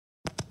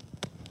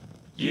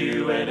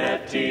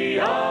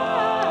UNFTR.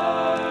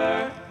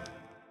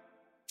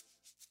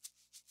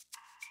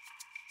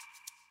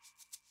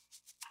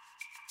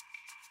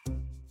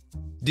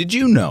 Did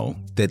you know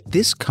that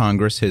this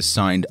Congress has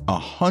signed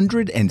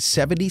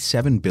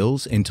 177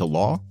 bills into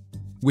law,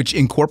 which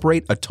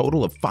incorporate a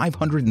total of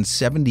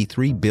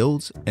 573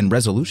 bills and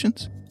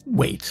resolutions?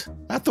 Wait,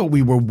 I thought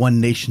we were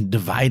one nation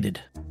divided.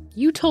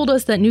 You told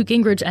us that Newt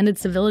Gingrich ended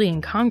civility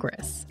in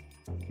Congress.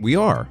 We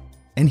are,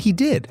 and he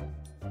did.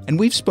 And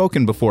we've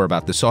spoken before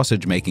about the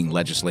sausage-making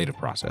legislative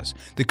process,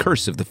 the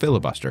curse of the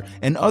filibuster,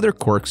 and other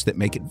quirks that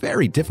make it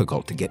very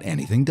difficult to get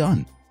anything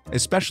done,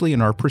 especially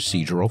in our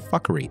procedural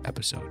fuckery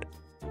episode.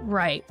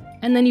 Right.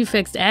 And then you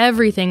fixed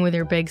everything with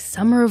your big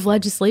Summer of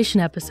Legislation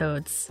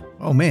episodes.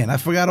 Oh man, I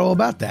forgot all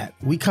about that.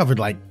 We covered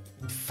like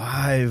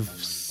 5,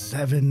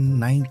 7,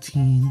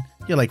 19.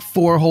 Yeah, like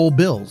 4 whole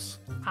bills.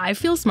 I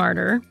feel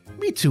smarter.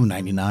 Me too,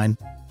 99.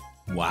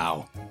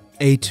 Wow.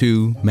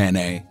 A2,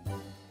 Manet.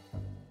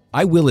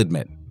 I will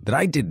admit that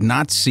I did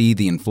not see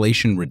the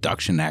Inflation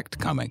Reduction Act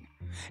coming.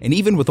 And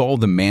even with all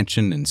the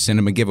mansion and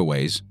cinema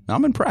giveaways,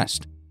 I'm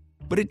impressed.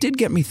 But it did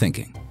get me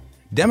thinking.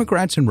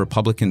 Democrats and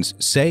Republicans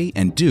say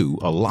and do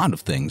a lot of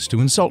things to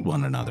insult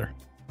one another.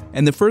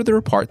 And the further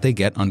apart they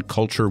get on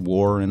culture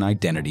war and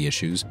identity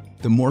issues,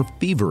 the more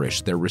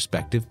feverish their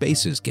respective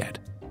bases get.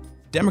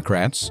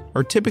 Democrats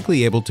are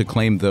typically able to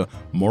claim the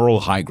moral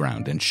high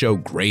ground and show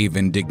grave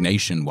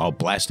indignation while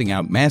blasting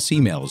out mass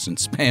emails and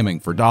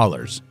spamming for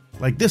dollars.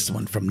 Like this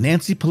one from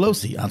Nancy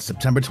Pelosi on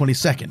September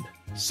 22nd.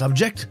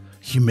 Subject,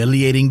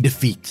 humiliating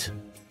defeat.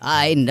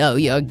 I know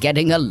you're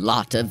getting a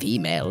lot of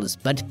emails,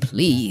 but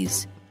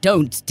please,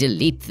 don't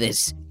delete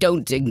this.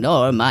 Don't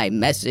ignore my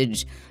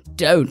message.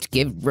 Don't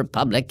give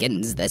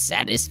Republicans the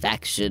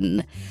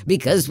satisfaction.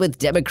 Because with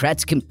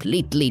Democrats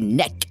completely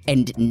neck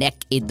and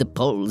neck in the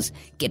polls,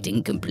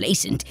 getting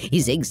complacent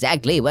is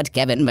exactly what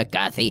Kevin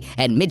McCarthy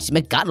and Mitch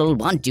McConnell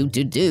want you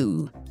to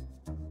do.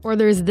 Or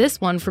there's this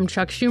one from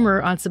Chuck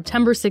Schumer on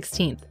September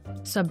 16th.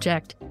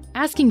 Subject,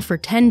 asking for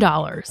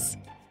 $10.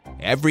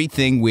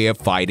 Everything we're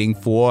fighting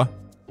for,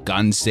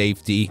 gun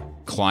safety,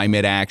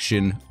 climate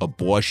action,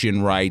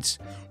 abortion rights,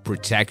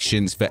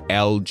 protections for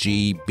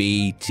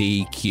LGBTQ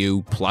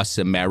plus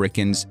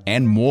Americans,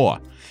 and more,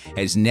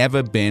 has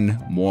never been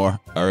more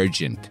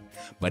urgent.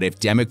 But if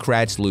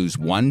Democrats lose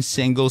one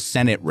single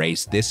Senate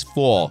race this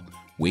fall,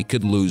 we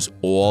could lose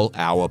all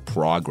our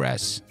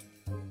progress.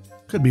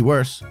 Could be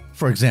worse.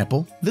 For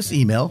example, this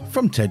email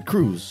from Ted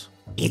Cruz.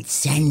 It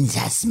sends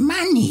us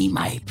money,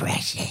 my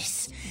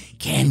precious.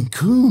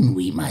 Cancun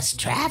we must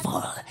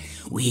travel.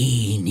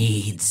 We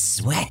need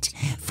sweat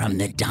from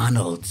the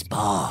Donald's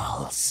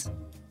balls.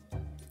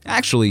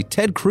 Actually,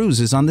 Ted Cruz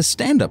is on the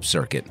stand-up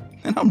circuit,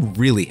 and I'm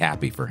really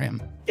happy for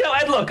him. You know,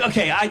 and look,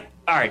 okay, all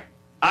right,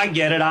 I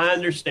get it. I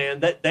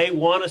understand that they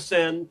want to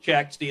send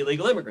checks to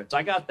illegal immigrants.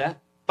 I got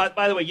that. But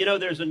by the way, you know,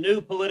 there's a new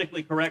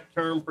politically correct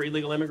term for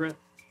illegal immigrant.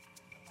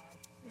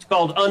 It's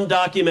called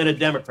undocumented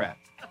Democrat.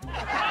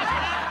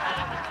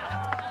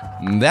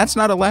 That's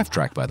not a laugh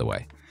track, by the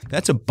way.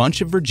 That's a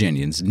bunch of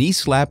Virginians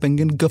knee-slapping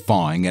and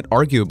guffawing at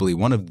arguably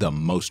one of the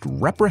most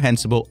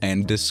reprehensible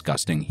and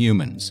disgusting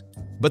humans.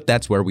 But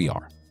that's where we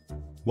are.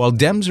 While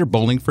Dems are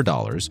bowling for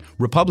dollars,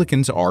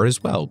 Republicans are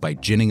as well by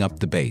ginning up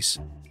the base.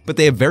 But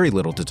they have very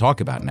little to talk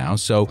about now,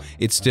 so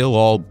it's still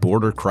all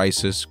border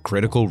crisis,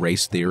 critical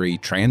race theory,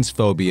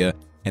 transphobia,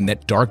 and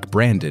that Dark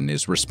Brandon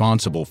is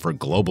responsible for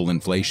global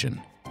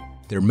inflation.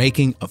 They're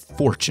making a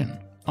fortune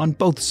on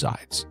both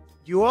sides.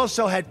 You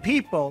also had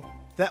people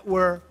that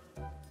were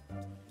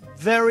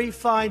very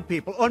fine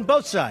people on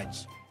both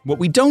sides. What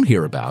we don't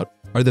hear about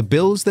are the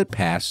bills that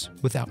pass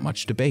without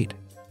much debate,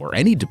 or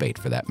any debate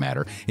for that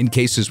matter, in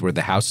cases where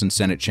the House and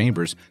Senate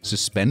chambers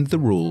suspend the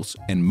rules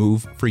and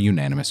move for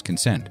unanimous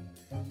consent.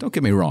 Don't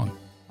get me wrong,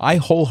 I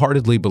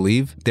wholeheartedly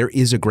believe there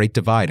is a great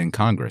divide in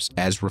Congress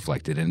as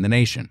reflected in the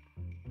nation.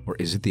 Or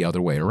is it the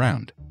other way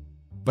around?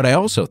 But I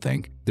also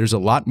think there's a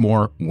lot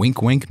more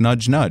wink wink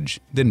nudge nudge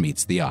than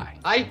meets the eye.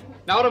 Aye,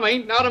 know what I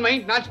mean,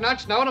 nudge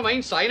nudge, know what I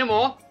mean, say no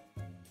more.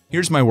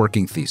 Here's my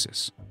working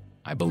thesis.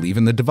 I believe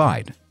in the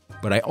divide,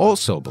 but I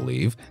also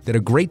believe that a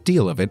great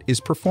deal of it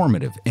is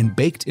performative and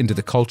baked into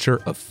the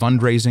culture of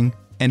fundraising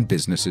and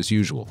business as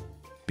usual.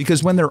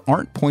 Because when there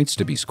aren't points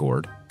to be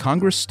scored,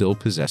 Congress still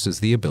possesses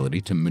the ability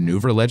to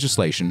maneuver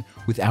legislation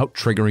without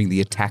triggering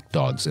the attack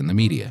dogs in the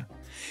media.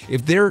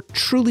 If there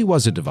truly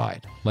was a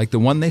divide, like the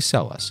one they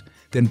sell us,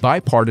 then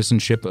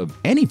bipartisanship of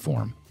any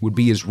form would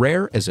be as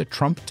rare as a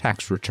Trump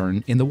tax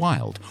return in the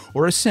wild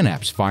or a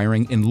synapse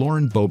firing in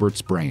Lauren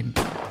Boebert's brain.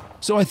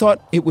 So I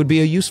thought it would be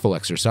a useful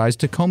exercise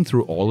to comb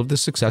through all of the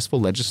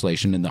successful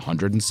legislation in the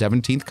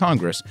 117th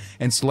Congress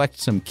and select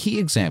some key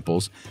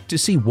examples to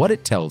see what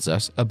it tells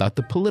us about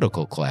the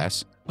political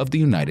class of the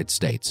United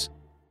States.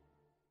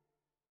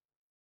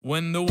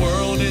 When the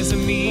world is a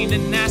mean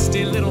and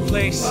nasty little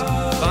place,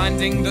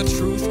 finding the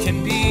truth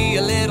can be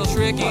a little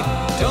tricky.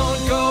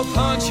 Don't go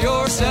punch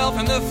yourself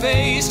in the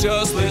face,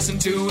 just listen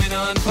to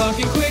an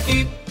unfucking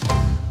quickie.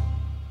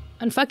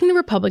 Unfucking the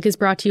Republic is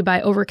brought to you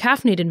by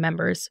Overcaffeinated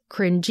members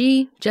Corinne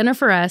G,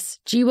 Jennifer S,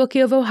 G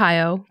Wookie of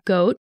Ohio,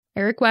 Goat,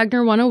 Eric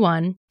Wagner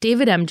 101,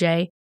 David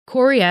MJ,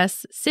 Corey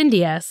S,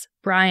 Cindy S,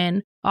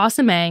 Brian,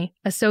 Awesome A,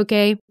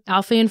 Ahsoke,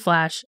 Alfie and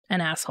Flash,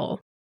 and Asshole.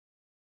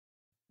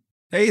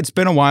 Hey, it's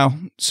been a while,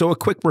 so a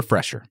quick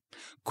refresher.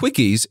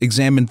 Quickies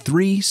examine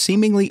 3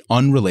 seemingly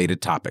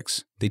unrelated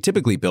topics. They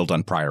typically build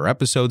on prior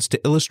episodes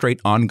to illustrate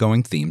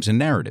ongoing themes and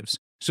narratives.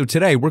 So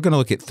today, we're going to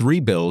look at 3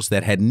 bills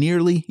that had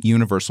nearly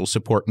universal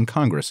support in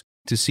Congress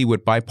to see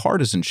what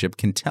bipartisanship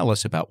can tell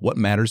us about what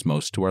matters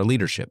most to our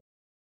leadership.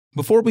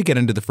 Before we get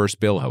into the first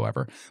bill,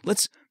 however,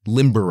 let's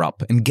limber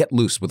up and get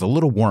loose with a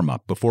little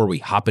warm-up before we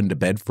hop into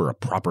bed for a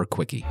proper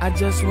quickie. I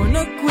just want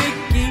a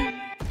quickie.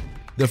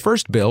 The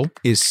first bill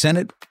is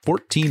Senate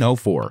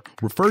 1404,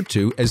 referred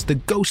to as the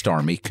Ghost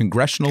Army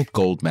Congressional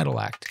Gold Medal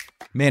Act.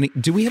 Manny,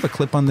 do we have a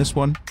clip on this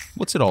one?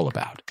 What's it all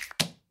about?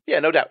 Yeah,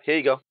 no doubt. Here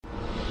you go.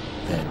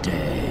 The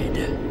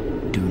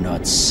dead do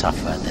not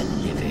suffer the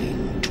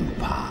living to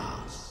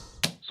pass.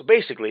 So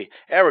basically,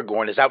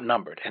 Aragorn is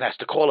outnumbered and has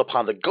to call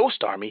upon the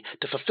Ghost Army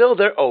to fulfill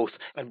their oath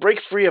and break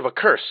free of a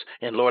curse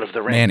in Lord of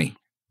the Rings. Manny,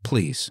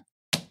 please.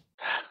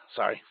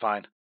 Sorry,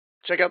 fine.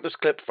 Check out this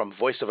clip from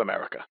Voice of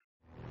America.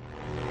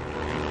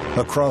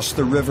 Across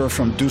the river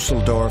from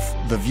Dusseldorf,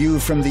 the view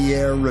from the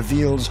air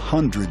reveals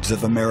hundreds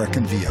of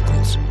American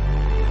vehicles.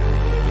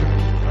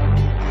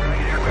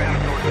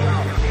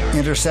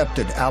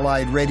 Intercepted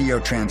Allied radio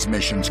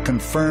transmissions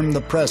confirm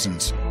the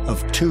presence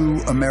of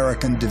 2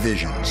 American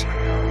divisions.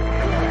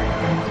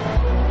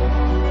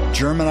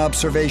 German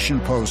observation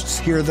posts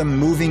hear them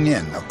moving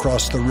in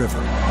across the river.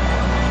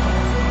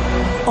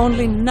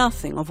 Only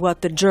nothing of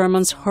what the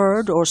Germans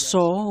heard or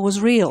saw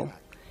was real.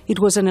 It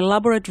was an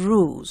elaborate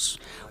ruse,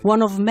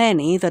 one of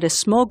many that a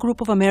small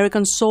group of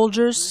American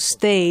soldiers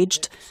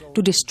staged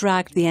to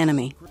distract the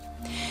enemy.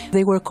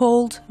 They were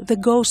called the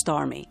Ghost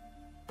Army.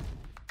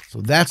 So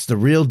that's the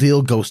real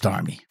deal Ghost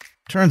Army.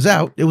 Turns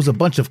out it was a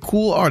bunch of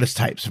cool artist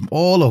types from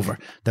all over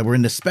that were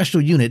in this special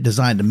unit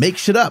designed to make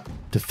shit up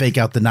to fake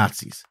out the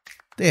Nazis.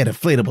 They had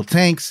inflatable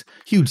tanks,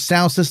 huge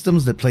sound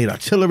systems that played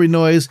artillery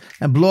noise,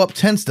 and blow up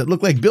tents that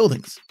looked like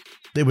buildings.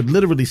 They would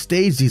literally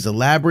stage these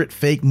elaborate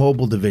fake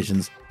mobile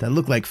divisions that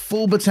looked like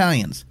full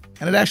battalions,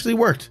 and it actually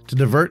worked to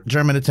divert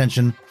German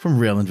attention from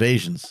real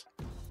invasions.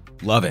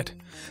 Love it.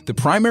 The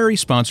primary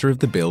sponsor of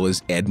the bill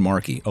is Ed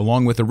Markey,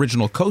 along with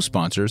original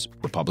co-sponsors,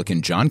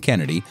 Republican John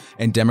Kennedy,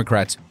 and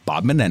Democrats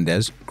Bob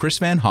Menendez, Chris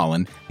Van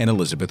Hollen, and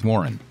Elizabeth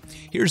Warren.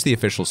 Here's the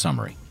official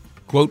summary.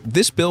 Quote,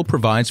 this bill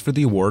provides for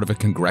the award of a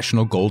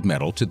Congressional Gold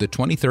Medal to the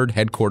 23rd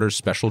Headquarters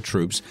Special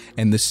Troops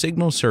and the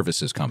Signal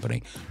Services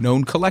Company,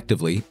 known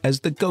collectively as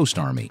the Ghost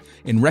Army,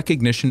 in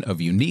recognition of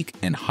unique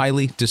and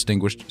highly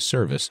distinguished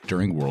service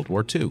during World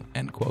War II,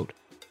 end quote.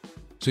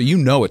 So you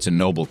know it's a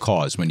noble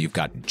cause when you've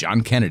got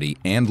John Kennedy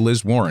and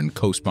Liz Warren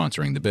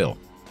co-sponsoring the bill.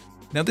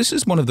 Now, this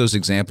is one of those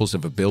examples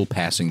of a bill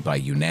passing by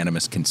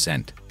unanimous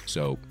consent.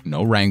 So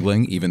no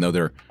wrangling, even though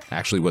there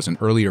actually was an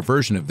earlier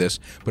version of this,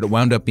 but it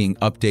wound up being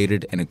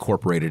updated and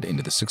incorporated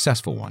into the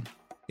successful one.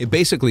 It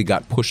basically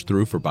got pushed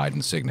through for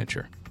Biden's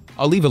signature.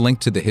 I'll leave a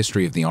link to the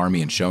history of the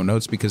Army in show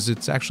notes because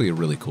it's actually a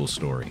really cool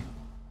story.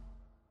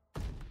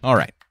 All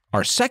right,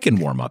 our second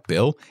warm-up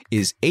bill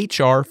is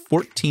H.R.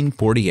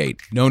 1448,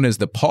 known as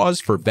the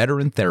Pause for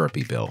Veteran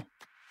Therapy Bill.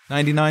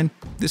 99,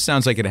 this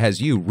sounds like it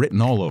has you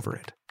written all over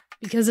it.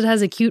 Because it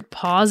has a cute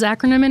PAUSE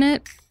acronym in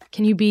it?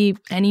 Can you be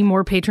any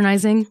more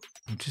patronizing?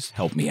 Just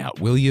help me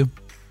out, will you?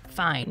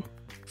 Fine.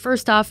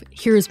 First off,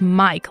 here's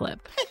my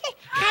clip.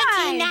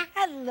 Hi, Tina.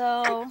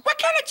 Hello. What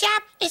kind of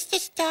job is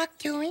this dog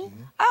doing?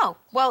 Oh,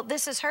 well,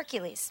 this is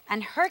Hercules.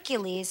 And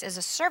Hercules is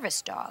a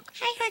service dog.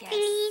 Hi,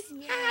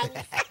 Hercules.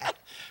 Yes. Hi.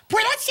 Boy,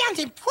 that sounds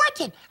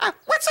important.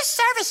 What's a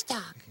service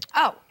dog?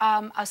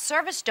 Oh, a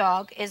service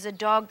dog is a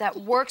dog that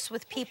works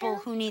with people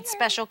who need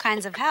special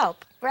kinds of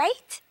help.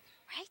 Right?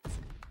 Right?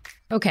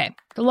 Okay,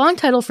 the long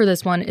title for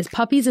this one is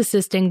Puppies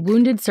Assisting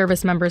Wounded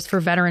Service Members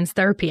for Veterans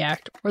Therapy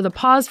Act, or the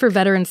Pause for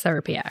Veterans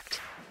Therapy Act.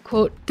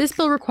 Quote, this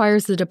bill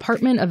requires the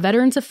Department of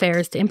Veterans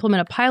Affairs to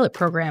implement a pilot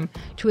program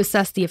to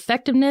assess the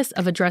effectiveness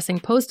of addressing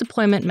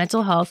post-deployment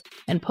mental health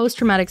and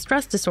post-traumatic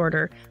stress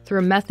disorder through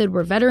a method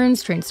where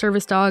veterans train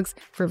service dogs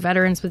for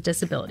veterans with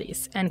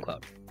disabilities, end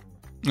quote.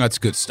 That's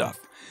good stuff.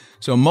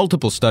 So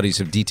multiple studies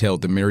have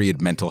detailed the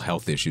myriad mental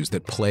health issues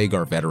that plague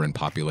our veteran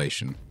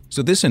population.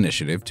 So this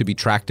initiative, to be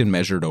tracked and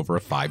measured over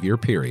a 5-year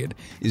period,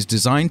 is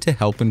designed to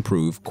help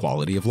improve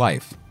quality of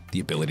life, the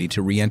ability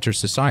to re-enter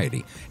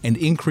society, and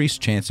increase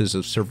chances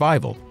of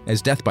survival,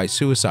 as death by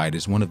suicide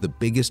is one of the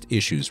biggest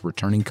issues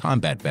returning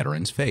combat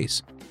veterans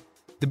face.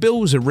 The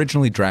bill was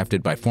originally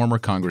drafted by former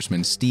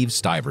Congressman Steve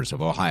Stivers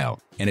of Ohio,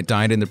 and it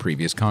died in the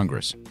previous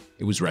Congress.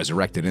 It was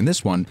resurrected in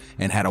this one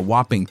and had a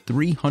whopping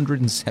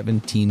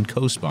 317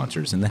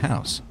 co-sponsors in the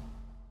House.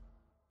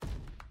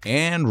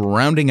 And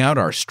rounding out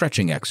our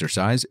stretching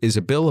exercise is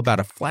a bill about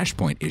a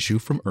Flashpoint issue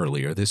from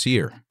earlier this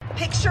year.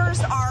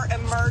 Pictures are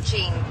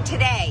emerging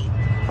today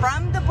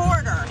from the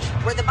border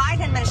where the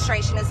Biden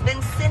administration has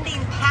been sending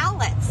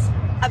pallets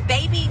of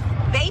baby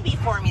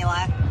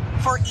formula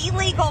for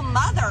illegal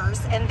mothers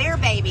and their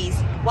babies,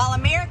 while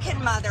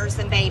American mothers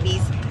and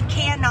babies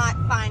cannot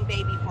find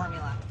baby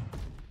formula.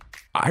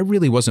 I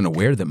really wasn't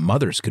aware that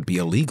mothers could be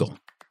illegal.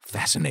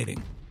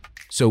 Fascinating.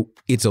 So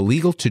it's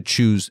illegal to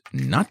choose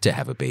not to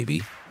have a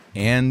baby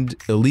and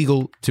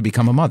illegal to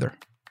become a mother.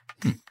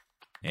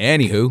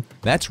 Anywho,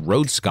 that's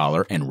Rhodes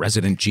Scholar and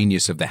resident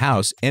genius of the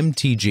House,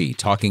 MTG,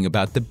 talking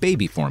about the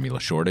baby formula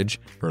shortage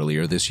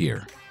earlier this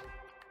year.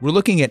 We're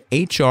looking at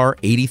H.R.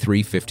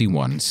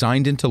 8351,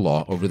 signed into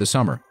law over the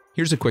summer.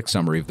 Here's a quick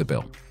summary of the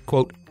bill.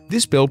 Quote,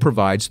 this bill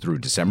provides through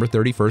December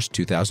 31st,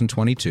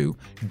 2022,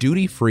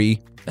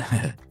 duty-free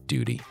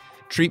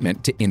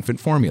treatment to infant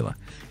formula.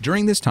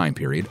 During this time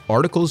period,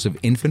 articles of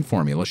infant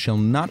formula shall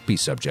not be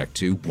subject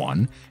to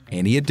 1.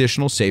 Any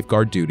additional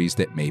safeguard duties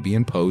that may be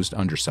imposed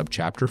under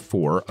Subchapter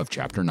 4 of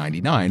Chapter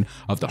 99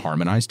 of the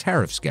Harmonized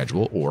Tariff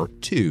Schedule, or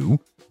 2.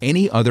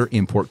 Any other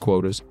import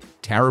quotas,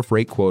 tariff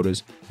rate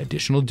quotas,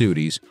 additional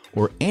duties,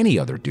 or any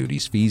other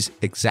duties, fees,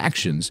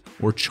 exactions,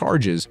 or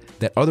charges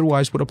that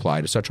otherwise would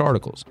apply to such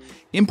articles.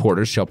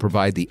 Importers shall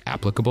provide the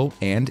applicable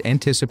and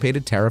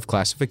anticipated tariff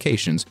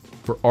classifications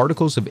for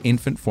articles of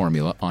infant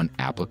formula on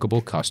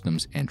applicable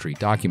customs entry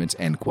documents,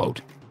 end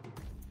quote.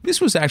 This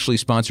was actually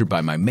sponsored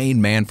by my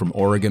main man from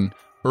Oregon,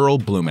 Earl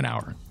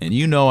Blumenauer. And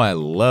you know I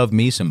love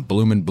me some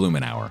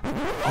Blumenauer.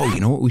 Oh,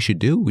 you know what we should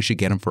do? We should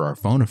get him for our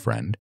phone a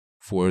friend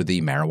for the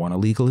marijuana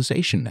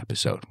legalization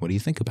episode. What do you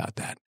think about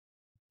that?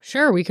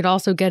 Sure, we could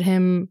also get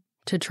him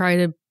to try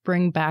to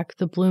bring back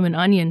the Bloomin'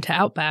 Onion to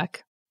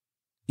Outback.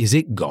 Is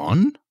it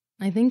gone?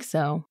 I think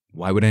so.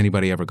 Why would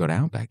anybody ever go to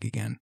Outback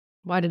again?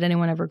 Why did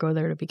anyone ever go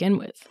there to begin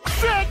with?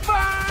 Sick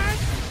burn!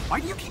 Why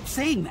do you keep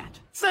saying that?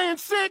 Saying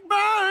sick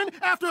burn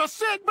after a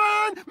sick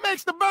burn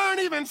makes the burn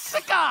even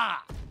sicker!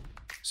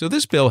 So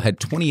this bill had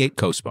 28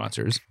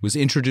 co-sponsors, was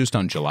introduced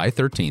on July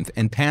 13th,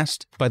 and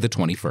passed by the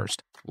 21st.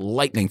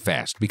 Lightning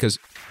fast, because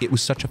it was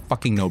such a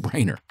fucking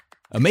no-brainer.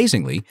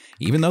 Amazingly,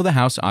 even though the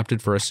House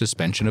opted for a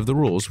suspension of the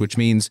rules, which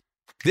means,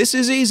 this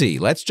is easy,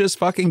 let's just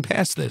fucking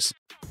pass this,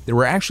 there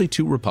were actually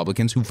 2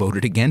 Republicans who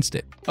voted against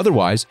it.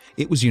 Otherwise,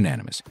 it was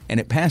unanimous, and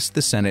it passed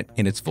the Senate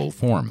in its full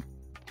form.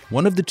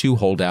 One of the 2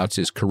 holdouts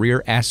is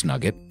career ass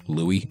nugget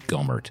Louis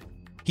Gohmert.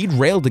 He'd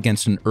railed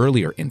against an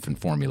earlier infant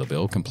formula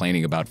bill,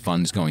 complaining about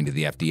funds going to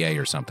the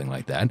FDA or something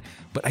like that,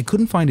 but I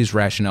couldn't find his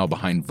rationale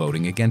behind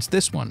voting against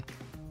this one.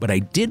 But I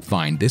did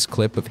find this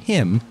clip of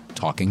him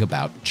talking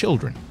about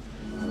children.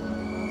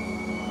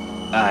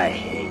 I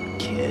hate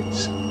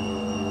kids.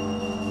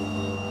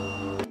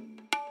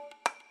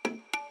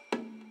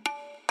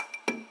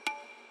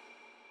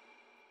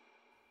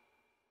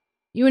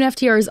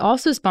 UNFTR is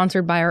also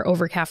sponsored by our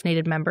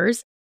over-caffeinated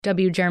members,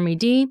 W. Jeremy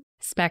D.,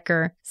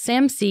 Specker,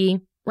 Sam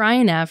C.,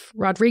 Ryan F.,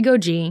 Rodrigo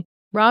G.,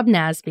 Rob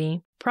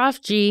Nasby, Prof.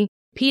 G.,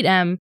 Pete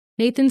M.,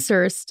 Nathan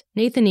Surst,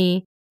 Nathan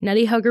E.,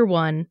 Nutty Hugger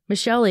 1,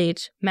 Michelle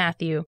H.,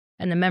 Matthew,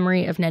 and the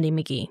memory of Nettie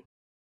McGee.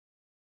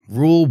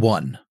 Rule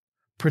 1.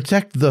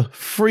 Protect the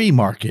free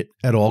market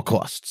at all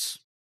costs.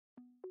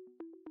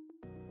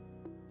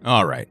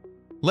 All right,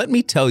 let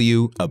me tell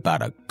you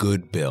about a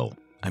good bill.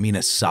 I mean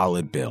a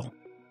solid bill.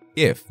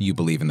 If you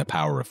believe in the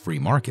power of free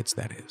markets,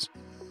 that is.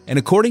 And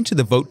according to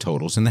the vote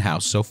totals in the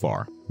House so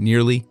far,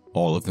 nearly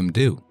all of them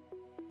do.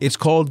 It's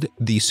called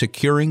the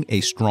Securing a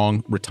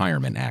Strong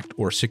Retirement Act,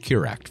 or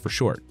SECURE Act for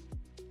short.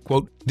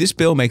 Quote, this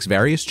bill makes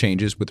various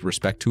changes with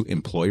respect to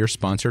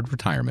employer-sponsored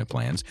retirement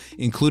plans,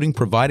 including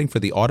providing for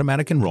the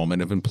automatic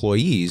enrollment of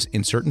employees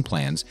in certain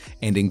plans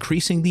and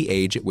increasing the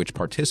age at which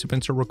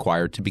participants are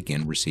required to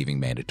begin receiving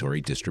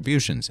mandatory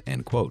distributions,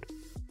 end quote.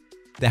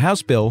 The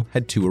House bill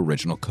had 2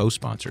 original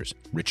co-sponsors,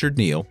 Richard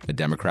Neal, a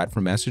Democrat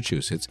from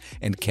Massachusetts,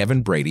 and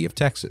Kevin Brady of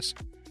Texas.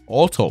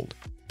 All told,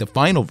 the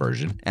final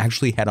version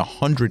actually had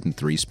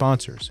 103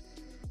 sponsors.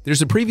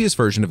 There's a previous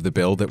version of the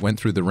bill that went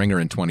through the ringer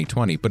in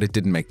 2020, but it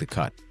didn't make the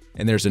cut.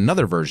 And there's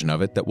another version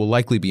of it that will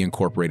likely be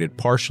incorporated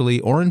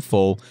partially or in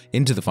full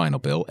into the final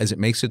bill as it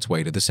makes its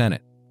way to the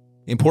Senate.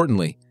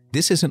 Importantly,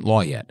 this isn't law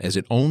yet, as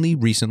it only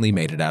recently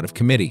made it out of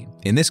committee,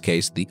 in this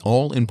case, the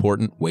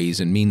all-important Ways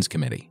and Means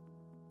Committee.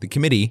 The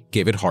committee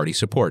gave it hearty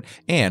support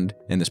and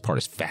this part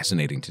is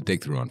fascinating to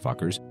dig through on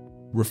fuckers,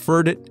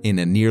 referred it in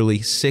a nearly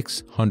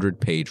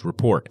 600-page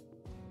report.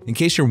 In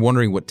case you're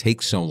wondering what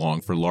takes so long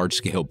for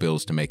large-scale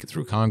bills to make it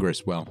through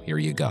Congress, well, here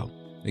you go.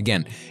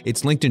 Again,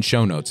 it's linked in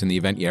show notes in the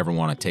event you ever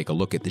want to take a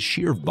look at the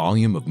sheer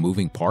volume of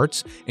moving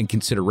parts and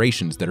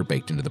considerations that are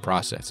baked into the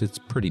process. It's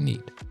pretty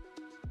neat.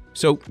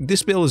 So,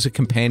 this bill is a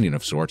companion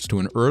of sorts to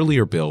an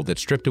earlier bill that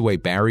stripped away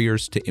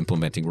barriers to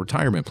implementing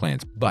retirement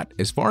plans. But,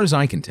 as far as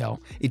I can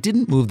tell, it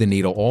didn't move the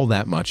needle all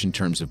that much in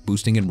terms of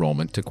boosting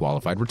enrollment to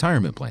qualified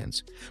retirement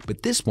plans.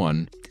 But this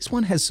one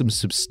has some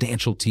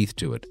substantial teeth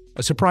to it.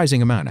 A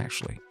surprising amount,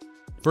 actually.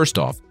 First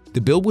off,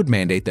 the bill would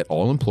mandate that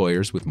all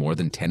employers with more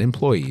than 10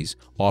 employees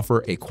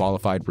offer a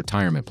qualified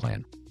retirement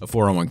plan, a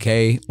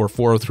 401k or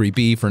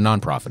 403b for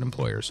nonprofit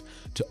employers,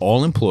 to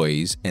all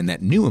employees, and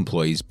that new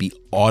employees be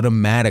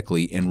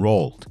automatically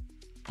enrolled.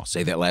 I'll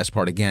say that last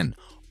part again,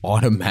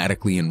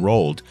 automatically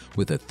enrolled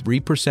with a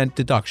 3%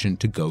 deduction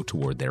to go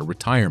toward their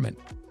retirement.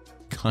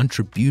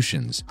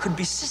 contributions Could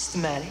be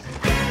systematic,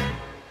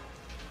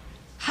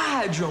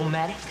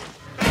 hydromatic,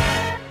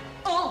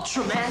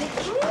 ultramatic.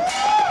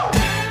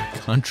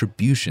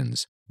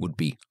 contributions would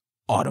be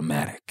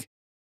automatic.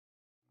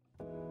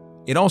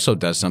 It also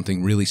does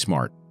something really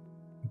smart.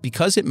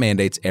 Because it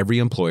mandates every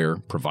employer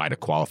provide a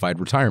qualified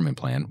retirement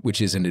plan,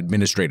 which is an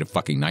administrative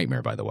fucking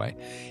nightmare, by the way,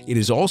 it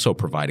is also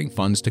providing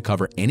funds to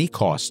cover any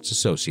costs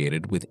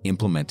associated with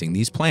implementing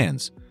these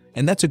plans.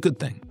 And that's a good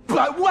thing.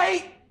 But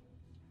wait!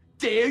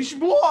 There's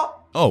more!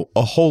 Oh,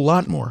 a whole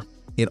lot more.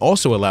 It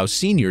also allows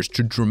seniors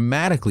to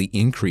dramatically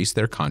increase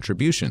their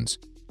contributions.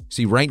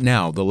 See, right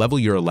now, the level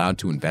you're allowed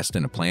to invest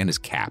in a plan is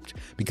capped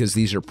because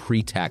these are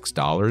pre-tax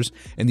dollars,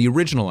 and the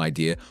original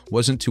idea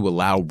wasn't to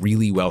allow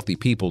really wealthy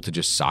people to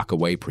just sock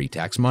away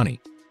pre-tax money.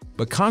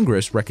 But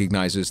Congress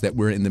recognizes that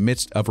we're in the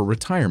midst of a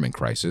retirement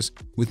crisis,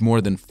 with more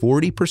than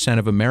 40%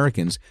 of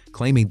Americans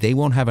claiming they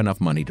won't have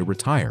enough money to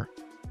retire.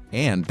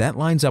 And that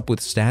lines up with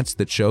stats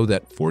that show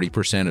that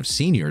 40% of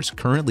seniors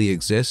currently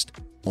exist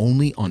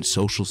only on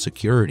Social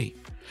Security.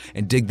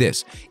 And dig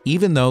this,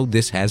 even though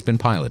this has been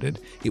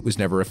piloted, it was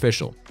never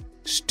official.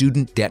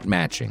 Student debt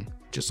matching,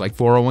 just like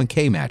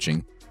 401k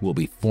matching, will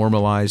be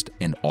formalized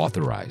and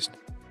authorized.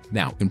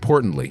 Now,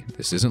 importantly,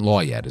 this isn't law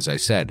yet, as I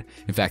said.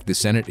 In fact, the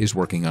Senate is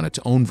working on its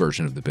own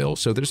version of the bill,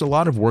 so there's a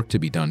lot of work to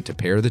be done to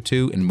pair the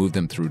two and move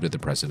them through to the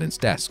president's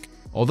desk.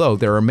 Although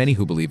there are many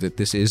who believe that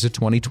this is a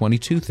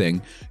 2022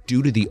 thing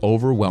due to the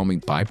overwhelming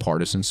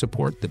bipartisan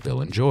support the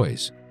bill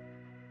enjoys.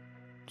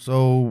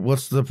 So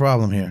what's the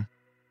problem here?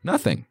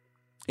 Nothing.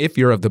 If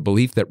you're of the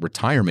belief that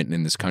retirement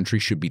in this country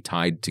should be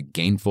tied to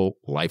gainful,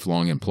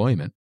 lifelong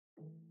employment.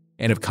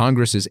 And if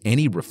Congress is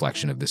any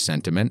reflection of this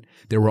sentiment,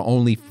 there were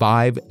only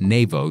 5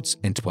 nay votes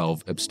and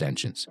 12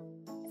 abstentions.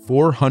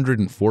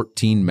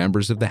 414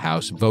 members of the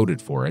House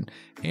voted for it,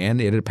 and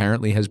it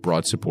apparently has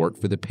broad support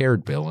for the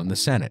paired bill in the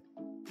Senate.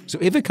 So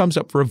if it comes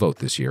up for a vote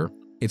this year,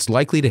 it's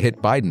likely to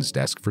hit Biden's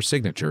desk for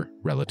signature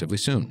relatively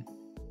soon.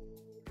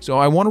 So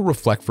I want to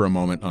reflect for a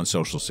moment on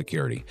Social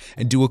Security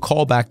and do a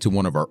callback to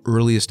one of our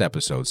earliest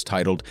episodes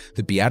titled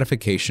The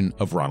Beatification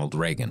of Ronald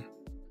Reagan.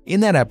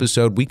 In that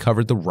episode, we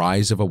covered the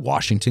rise of a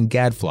Washington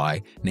gadfly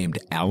named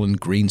Alan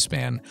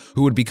Greenspan,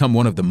 who would become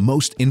one of the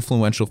most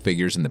influential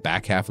figures in the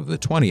back half of the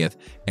 20th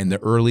and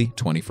the early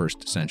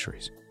 21st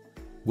centuries.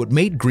 What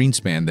made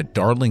Greenspan the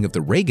darling of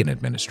the Reagan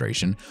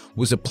administration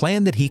was a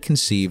plan that he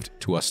conceived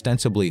to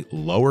ostensibly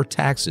lower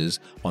taxes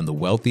on the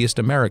wealthiest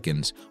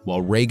Americans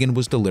while Reagan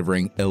was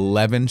delivering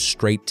 11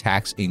 straight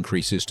tax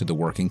increases to the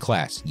working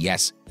class.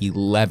 Yes,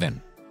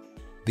 11.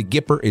 The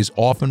Gipper is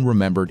often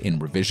remembered in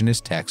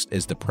revisionist text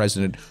as the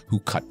president who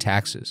cut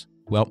taxes.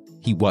 Well,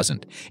 he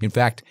wasn't. In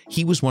fact,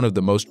 he was one of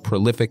the most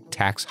prolific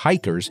tax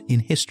hikers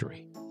in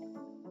history.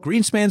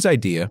 Greenspan's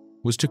idea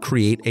was to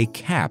create a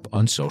cap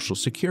on Social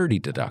Security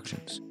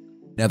deductions.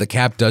 Now, the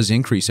cap does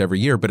increase every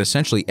year, but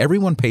essentially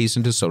everyone pays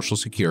into Social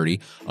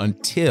Security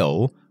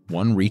until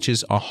one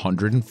reaches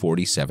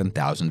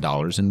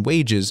 $147,000 in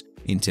wages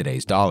in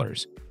today's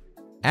dollars.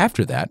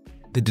 After that,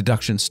 the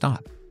deductions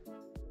stop.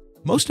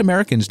 Most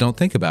Americans don't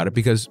think about it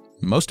because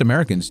most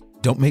Americans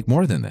don't make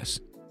more than this.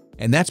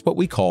 And that's what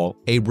we call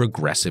a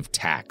regressive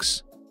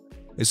tax.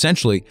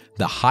 Essentially,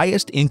 the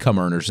highest income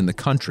earners in the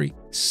country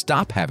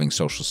stop having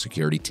Social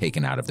Security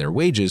taken out of their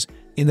wages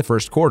in the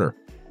first quarter.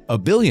 A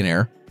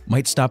billionaire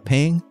might stop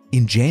paying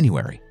in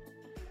January.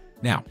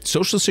 Now,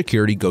 Social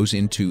Security goes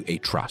into a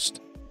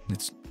trust.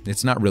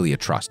 It's not really a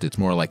trust, it's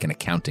more like an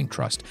accounting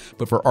trust.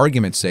 But for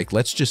argument's sake,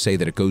 let's just say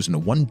that it goes into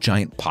one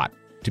giant pot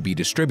to be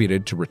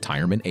distributed to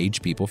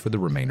retirement-age people for the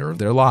remainder of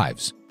their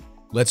lives.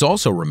 Let's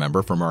also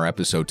remember from our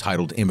episode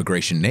titled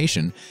Immigration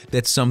Nation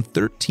that some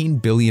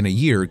 $13 billion a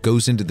year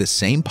goes into the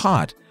same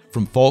pot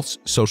from false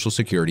Social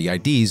Security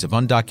IDs of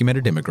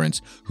undocumented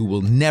immigrants who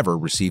will never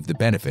receive the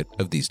benefit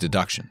of these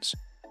deductions.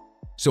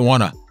 So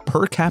on a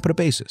per capita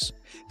basis,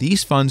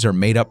 these funds are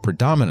made up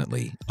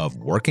predominantly of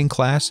working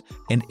class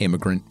and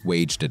immigrant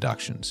wage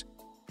deductions.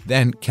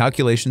 Then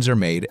calculations are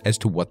made as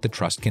to what the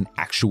trust can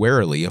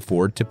actuarially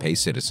afford to pay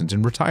citizens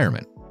in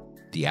retirement.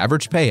 The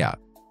average payout,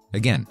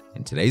 again,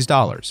 in today's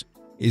dollars,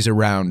 is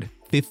around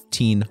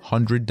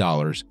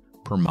 $1,500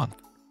 per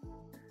month.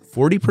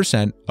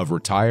 40% of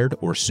retired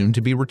or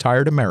soon-to-be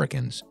retired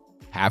Americans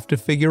have to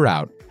figure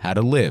out how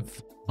to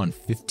live on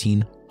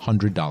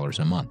 $1,500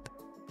 a month.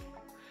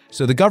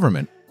 So the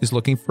government is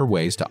looking for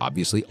ways to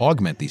obviously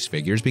augment these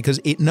figures because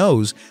it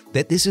knows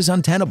that this is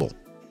untenable.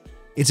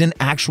 It's an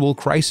actual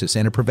crisis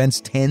and it prevents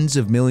tens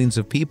of millions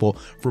of people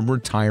from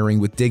retiring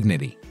with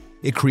dignity.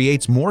 It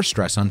creates more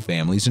stress on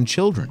families and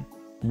children,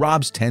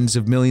 robs tens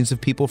of millions of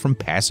people from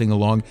passing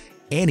along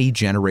any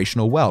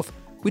generational wealth,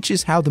 which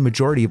is how the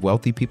majority of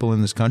wealthy people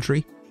in this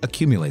country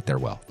accumulate their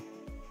wealth.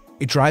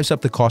 It drives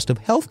up the cost of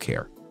health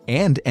care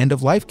and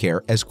end-of-life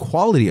care as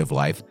quality of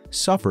life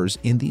suffers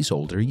in these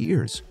older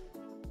years.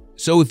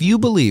 So if you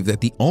believe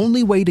that the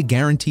only way to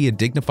guarantee a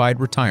dignified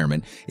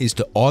retirement is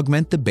to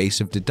augment the base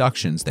of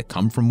deductions that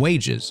come from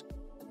wages,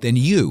 then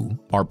you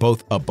are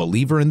both a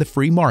believer in the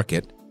free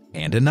market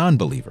and a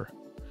non-believer.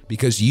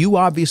 because you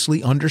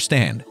obviously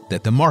understand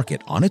that the market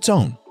on its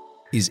own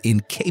is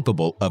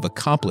incapable of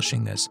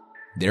accomplishing this,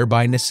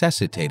 thereby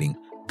necessitating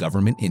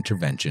government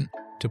intervention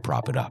to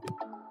prop it up.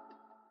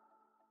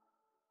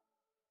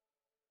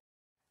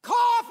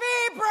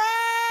 Coffee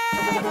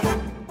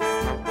break!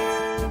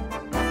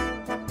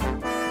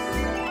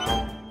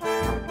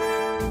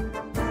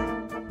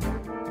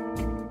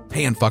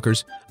 Hey,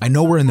 Unfuckers, I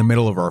know we're in the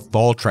middle of our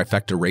fall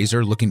trifecta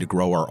raiser looking to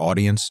grow our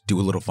audience, do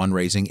a little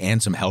fundraising,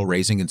 and some hell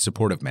raising in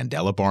support of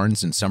Mandela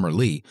Barnes and Summer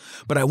Lee,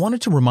 but I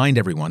wanted to remind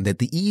everyone that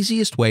the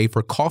easiest way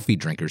for coffee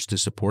drinkers to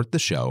support the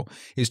show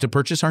is to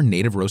purchase our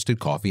native roasted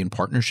coffee in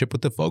partnership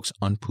with the folks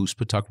on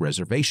Poospatuck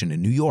Reservation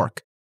in New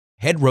York.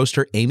 Head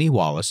roaster Amy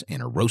Wallace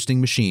and her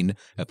roasting machine,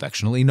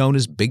 affectionately known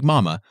as Big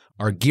Mama,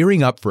 are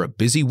gearing up for a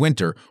busy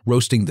winter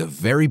roasting the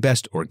very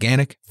best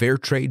organic, fair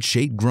trade,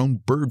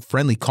 shade-grown,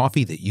 bird-friendly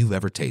coffee that you've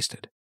ever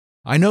tasted.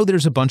 I know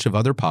there's a bunch of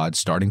other pods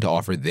starting to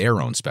offer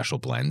their own special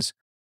blends,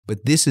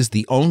 but this is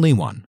the only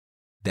one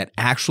that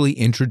actually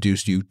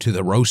introduced you to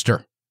the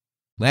roaster.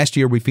 Last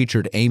year, we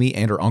featured Amy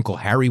and her uncle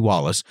Harry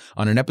Wallace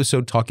on an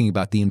episode talking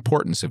about the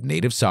importance of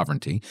native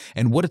sovereignty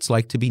and what it's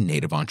like to be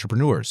native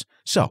entrepreneurs.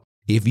 So,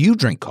 if you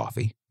drink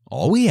coffee,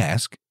 all we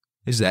ask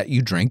is that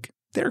you drink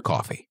their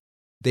coffee.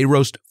 They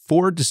roast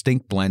 4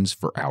 distinct blends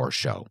for our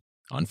show.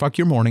 Unfuck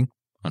Your Morning,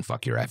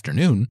 Unfuck Your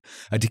Afternoon,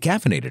 a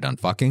decaffeinated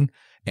unfucking,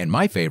 and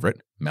my favorite,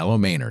 Mellow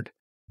Maynard,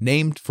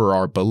 named for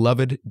our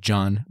beloved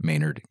John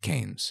Maynard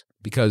Keynes.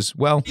 Because,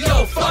 well...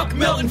 Yo, fuck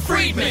Milton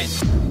Friedman!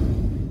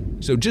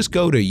 So just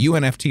go to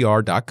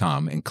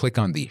unftr.com and click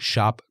on the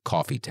Shop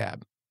Coffee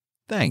tab.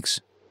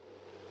 Thanks.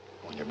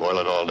 When you boil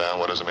it all down,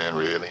 what does a man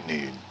really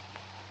need?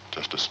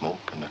 Just a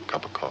smoke and a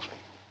cup of coffee.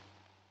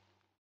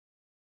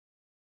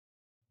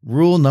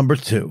 Rule number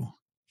 2.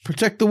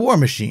 Protect the war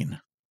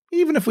machine,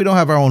 even if we don't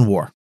have our own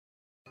war.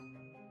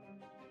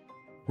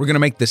 We're going to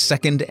make the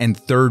second and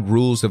third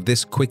rules of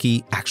this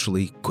quickie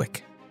actually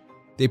quick.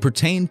 They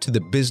pertain to the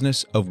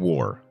business of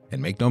war,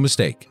 and make no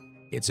mistake,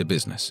 it's a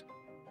business.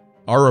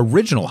 Our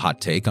original hot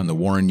take on the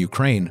war in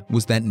Ukraine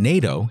was that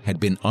NATO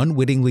had been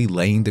unwittingly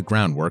laying the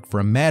groundwork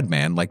for a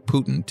madman like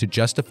Putin to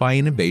justify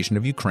an invasion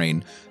of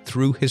Ukraine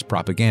through his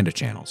propaganda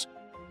channels.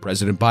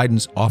 President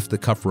Biden's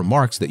off-the-cuff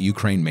remarks that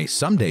Ukraine may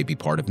someday be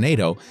part of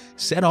NATO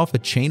set off a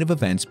chain of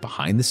events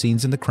behind the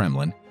scenes in the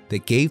Kremlin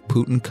that gave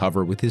Putin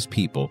cover with his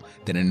people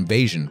that an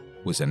invasion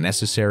was a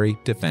necessary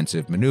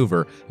defensive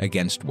maneuver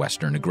against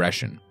Western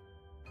aggression.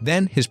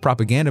 Then his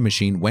propaganda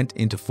machine went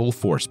into full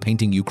force,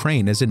 painting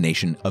Ukraine as a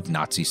nation of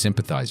Nazi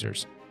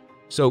sympathizers.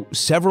 So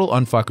several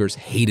unfuckers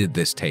hated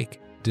this take,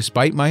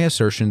 despite my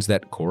assertions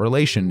that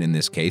correlation in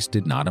this case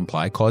did not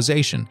imply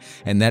causation,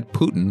 and that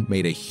Putin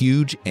made a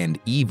huge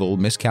and evil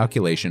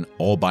miscalculation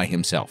all by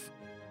himself.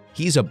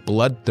 He's a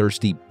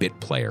bloodthirsty bit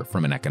player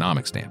from an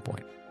economic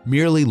standpoint,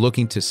 merely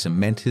looking to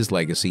cement his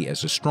legacy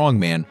as a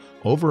strongman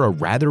over a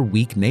rather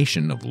weak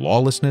nation of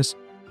lawlessness,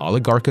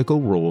 oligarchical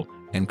rule,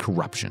 and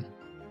corruption.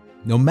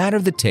 No matter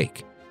the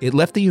take, it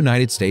left the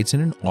United States in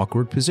an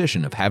awkward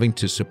position of having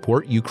to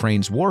support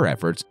Ukraine's war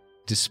efforts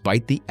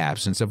despite the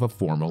absence of a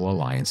formal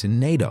alliance in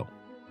NATO.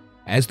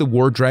 As the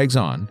war drags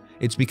on,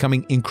 it's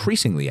becoming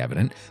increasingly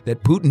evident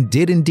that Putin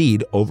did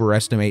indeed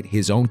overestimate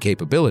his own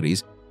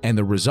capabilities and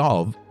the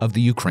resolve of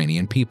the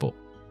Ukrainian people.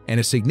 And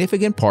a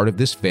significant part of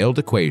this failed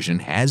equation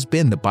has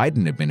been the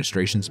Biden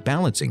administration's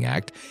balancing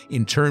act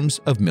in terms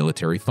of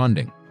military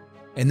funding.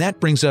 And that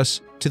brings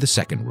us to the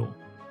second rule.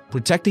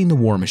 Protecting the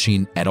war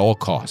machine at all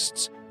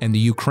costs, and the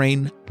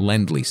Ukraine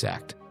Lend-Lease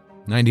Act.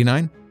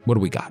 99, what do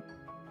we got?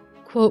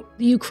 Quote,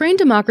 the Ukraine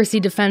Democracy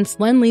Defense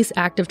Lend-Lease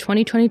Act of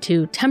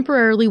 2022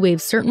 temporarily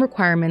waives certain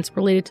requirements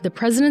related to the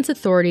president's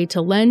authority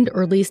to lend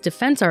or lease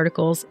defense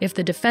articles if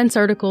the defense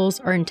articles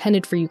are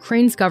intended for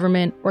Ukraine's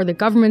government or the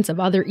governments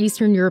of other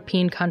Eastern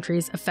European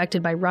countries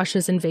affected by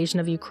Russia's invasion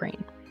of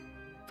Ukraine.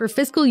 For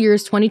fiscal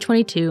years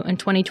 2022 and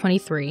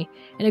 2023,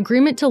 an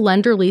agreement to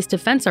lend or lease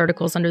defense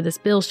articles under this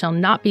bill shall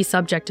not be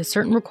subject to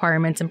certain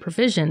requirements and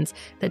provisions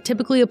that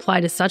typically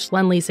apply to such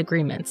lend-lease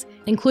agreements,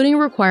 including a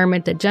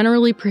requirement that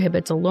generally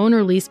prohibits a loan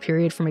or lease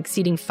period from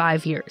exceeding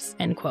 5 years,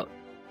 end quote.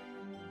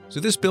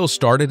 So this bill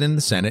started in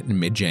the Senate in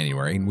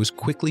mid-January and was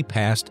quickly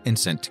passed and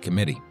sent to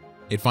committee.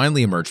 It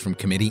finally emerged from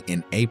committee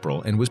in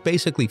April and was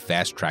basically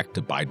fast-tracked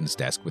to Biden's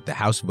desk with the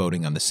House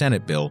voting on the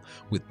Senate bill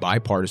with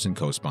bipartisan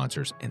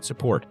co-sponsors and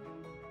support.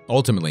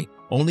 Ultimately,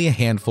 only a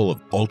handful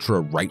of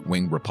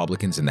ultra-right-wing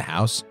Republicans in the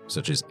House,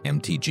 such as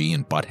MTG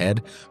and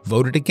Butthead,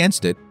 voted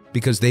against it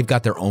because they've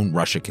got their own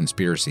Russia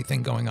conspiracy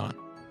thing going on.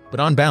 But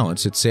on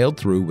balance, it sailed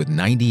through with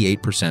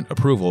 98%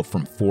 approval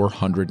from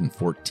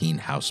 414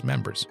 House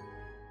members.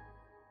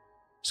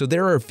 So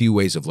there are a few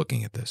ways of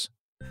looking at this.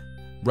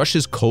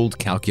 Russia's cold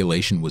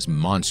calculation was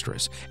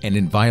monstrous and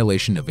in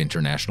violation of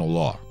international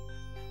law.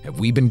 Have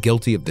we been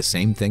guilty of the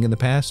same thing in the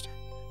past?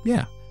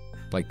 Yeah,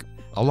 like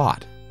a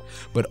lot.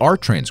 But our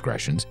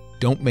transgressions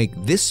don't make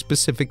this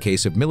specific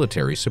case of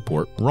military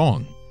support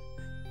wrong.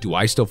 Do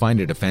I still find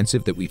it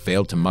offensive that we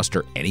failed to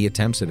muster any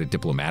attempts at a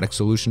diplomatic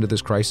solution to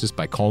this crisis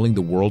by calling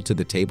the world to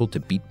the table to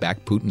beat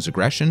back Putin's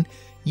aggression?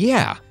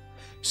 Yeah.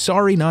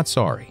 Sorry, not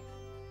sorry.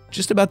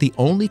 Just about the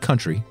only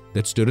country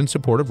that stood in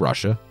support of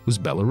Russia was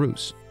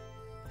Belarus.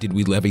 Did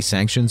we levy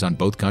sanctions on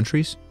both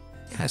countries?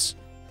 Yes.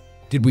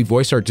 Did we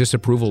voice our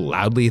disapproval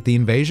loudly at the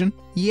invasion?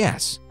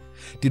 Yes.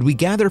 Did we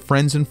gather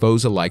friends and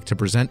foes alike to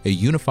present a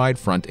unified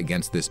front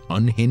against this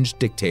unhinged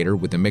dictator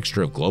with a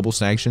mixture of global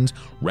sanctions,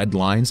 red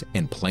lines,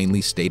 and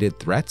plainly stated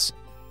threats?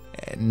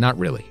 Not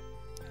really.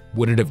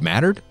 Would it have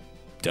mattered?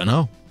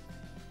 Dunno.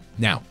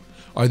 Now,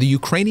 are the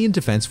Ukrainian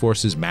Defense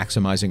Forces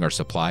maximizing our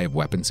supply of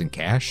weapons and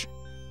cash?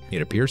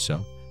 It appears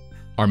so.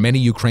 Are many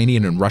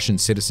Ukrainian and Russian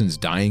citizens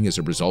dying as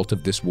a result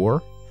of this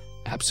war?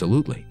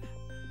 Absolutely.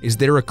 Is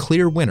there a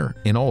clear winner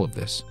in all of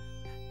this?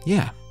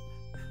 Yeah,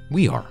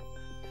 we are.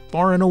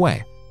 Far and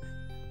away.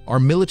 Our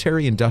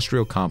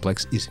military-industrial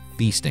complex is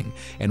feasting,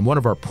 and one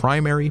of our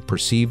primary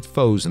perceived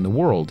foes in the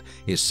world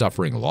is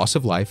suffering loss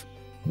of life,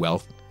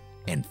 wealth,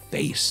 and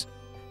face.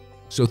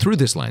 So through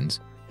this lens,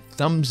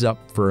 thumbs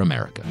up for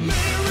America.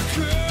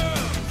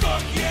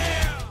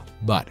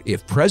 But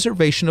if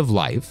preservation of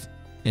life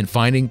and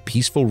finding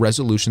peaceful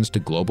resolutions to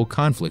global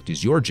conflict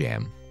is your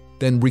jam,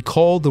 then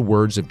recall the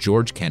words of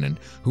George Kennan,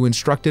 who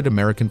instructed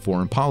American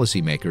foreign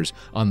policymakers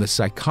on the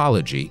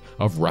psychology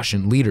of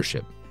Russian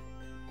leadership.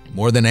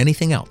 More than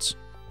anything else,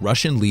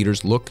 Russian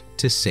leaders look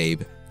to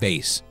save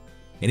face.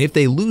 And if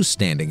they lose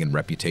standing and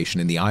reputation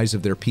in the eyes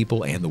of their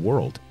people and the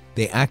world,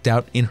 they act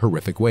out in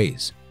horrific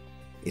ways.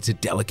 It's a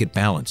delicate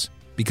balance,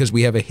 because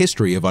we have a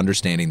history of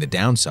understanding the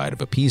downside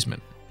of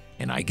appeasement,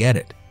 and I get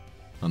it.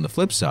 On the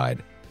flip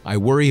side, I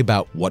worry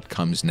about what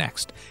comes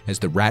next as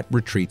the rat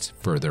retreats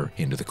further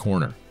into the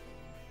corner.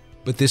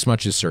 But this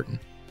much is certain.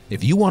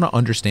 If you want to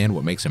understand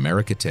what makes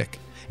America tick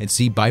and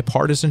see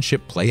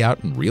bipartisanship play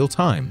out in real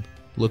time,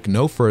 look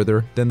no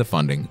further than the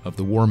funding of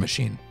the war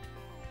machine,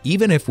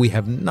 even if we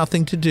have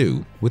nothing to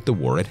do with the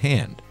war at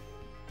hand.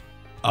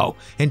 Oh,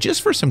 and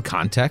just for some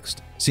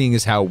context, seeing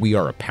as how we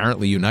are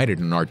apparently united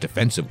in our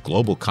defense of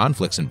global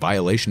conflicts and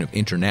violation of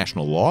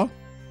international law,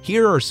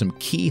 here are some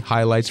key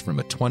highlights from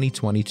a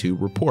 2022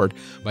 report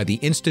by the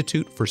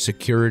Institute for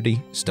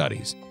Security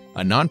Studies,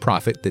 a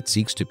nonprofit that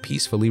seeks to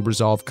peacefully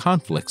resolve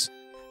conflicts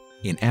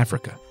in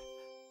Africa.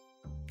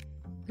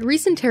 The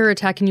recent terror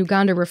attack in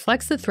Uganda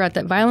reflects the threat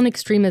that violent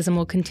extremism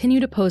will continue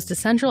to pose to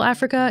Central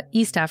Africa,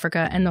 East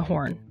Africa, and the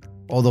Horn.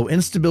 Although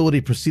instability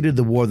preceded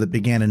the war that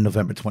began in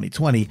November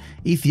 2020,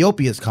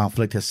 Ethiopia's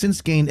conflict has since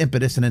gained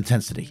impetus and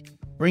intensity.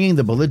 Bringing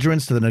the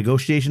belligerents to the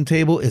negotiation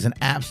table is an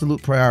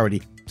absolute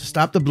priority to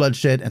stop the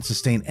bloodshed and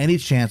sustain any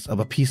chance of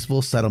a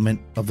peaceful settlement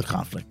of the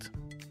conflict.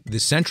 The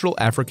Central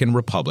African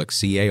Republic,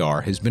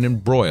 CAR, has been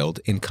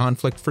embroiled in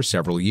conflict for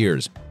several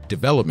years.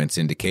 Developments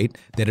indicate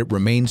that it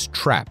remains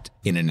trapped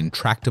in an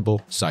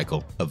intractable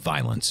cycle of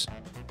violence.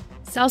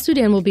 South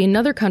Sudan will be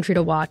another country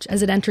to watch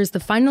as it enters the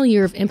final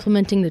year of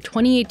implementing the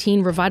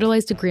 2018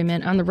 Revitalized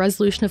Agreement on the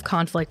Resolution of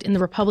Conflict in the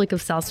Republic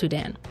of South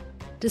Sudan.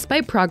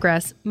 Despite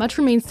progress, much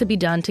remains to be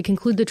done to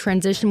conclude the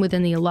transition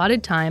within the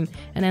allotted time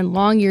and end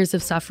long years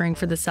of suffering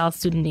for the South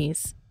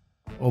Sudanese.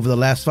 Over the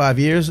last 5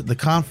 years, the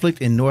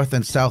conflict in North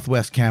and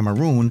Southwest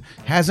Cameroon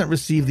hasn't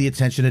received the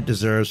attention it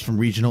deserves from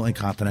regional and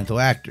continental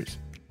actors.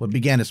 What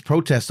began as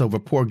protests over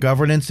poor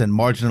governance and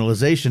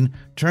marginalization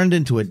turned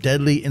into a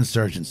deadly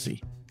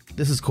insurgency.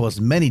 This has caused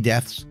many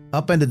deaths,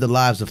 upended the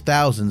lives of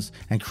thousands,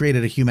 and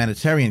created a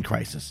humanitarian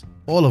crisis,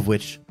 all of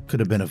which could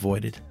have been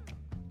avoided.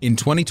 In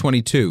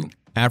 2022,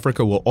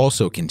 Africa will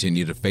also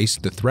continue to face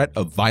the threat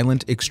of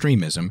violent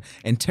extremism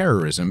and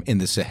terrorism in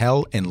the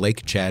Sahel and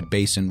Lake Chad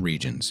Basin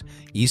regions,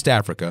 East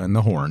Africa and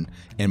the Horn,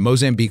 and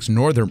Mozambique's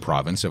northern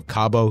province of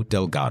Cabo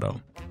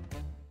Delgado.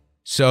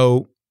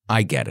 So,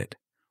 I get it.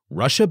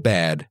 Russia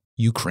bad,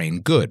 Ukraine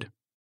good.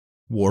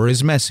 War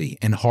is messy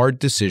and hard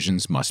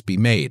decisions must be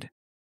made.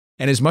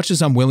 And as much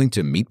as I'm willing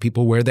to meet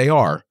people where they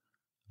are,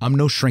 I'm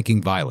no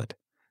shrinking violet.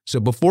 So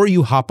before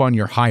you hop on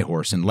your high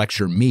horse and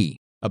lecture me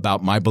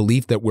about my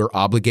belief that we're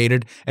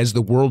obligated as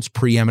the world's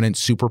preeminent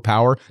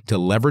superpower to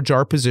leverage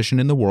our position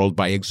in the world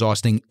by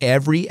exhausting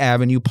every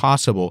avenue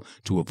possible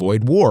to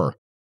avoid war,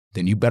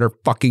 then you better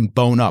fucking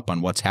bone up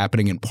on what's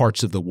happening in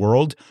parts of the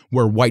world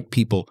where white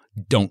people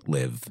don't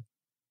live.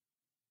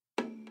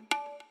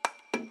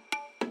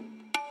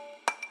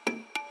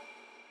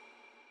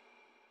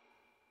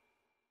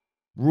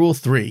 Rule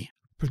 3.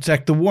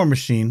 Protect the war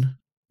machine,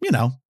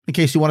 in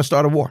case you want to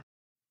start a war.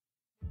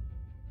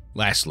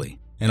 Lastly,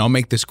 and I'll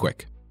make this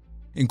quick,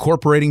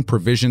 incorporating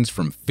provisions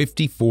from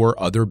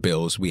 54 other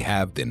bills, we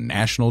have the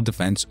National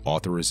Defense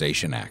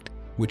Authorization Act,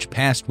 which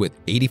passed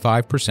with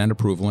 85%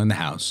 approval in the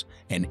House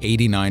and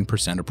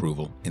 89%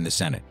 approval in the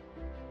Senate.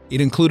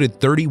 It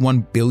included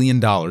 $31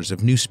 billion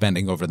of new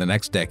spending over the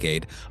next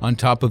decade on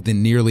top of the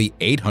nearly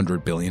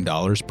 $800 billion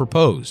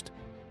proposed.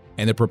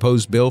 And the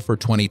proposed bill for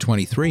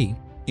 2023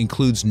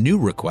 includes new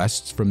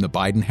requests from the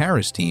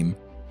Biden-Harris team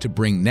to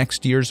bring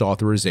next year's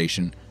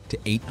authorization to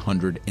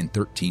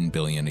 $813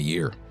 billion a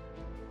year.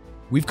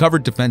 We've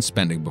covered defense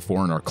spending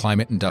before in our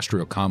Climate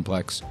Industrial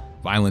Complex,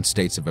 Violent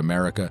States of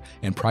America,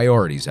 and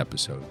Priorities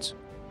episodes.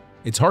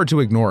 It's hard to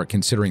ignore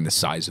considering the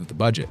size of the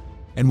budget.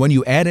 And when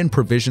you add in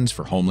provisions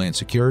for Homeland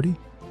Security,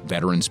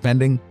 veteran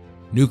spending,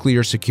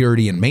 nuclear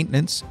security and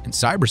maintenance, and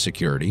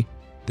cybersecurity,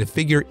 the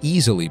figure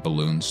easily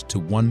balloons to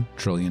 $1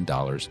 trillion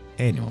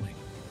annually.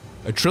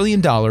 $1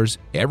 trillion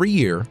every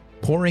year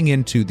pouring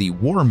into the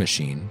war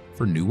machine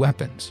for new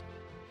weapons,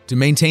 to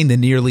maintain the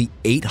nearly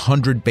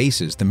 800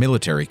 bases the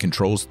military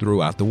controls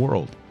throughout the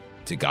world,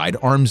 to guide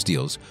arms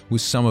deals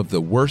with some of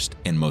the worst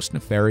and most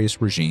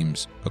nefarious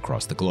regimes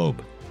across the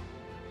globe.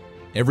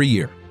 Every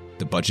year,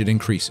 the budget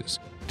increases,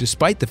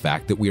 despite the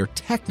fact that we are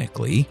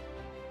technically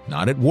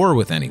not at war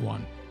with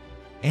anyone,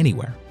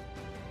 anywhere.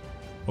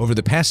 Over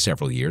the past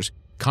several years,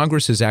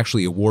 Congress has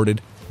actually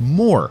awarded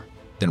more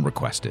than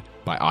requested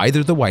by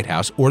either the White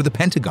House or the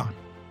Pentagon.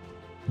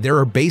 There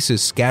are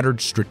bases scattered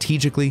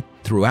strategically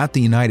throughout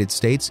the United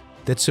States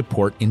that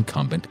support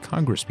incumbent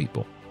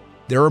congresspeople.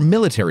 There are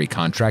military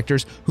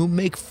contractors who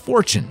make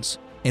fortunes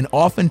and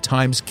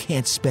oftentimes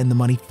can't spend the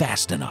money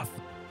fast enough.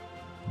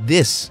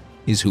 This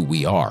is who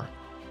we are.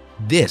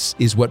 This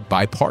is what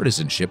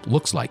bipartisanship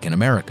looks like in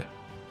America.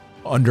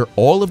 Under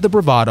all of the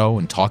bravado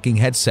and talking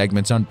head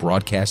segments on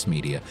broadcast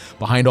media,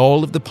 behind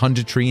all of the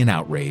punditry and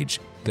outrage,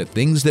 the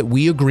things that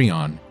we agree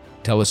on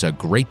tell us a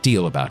great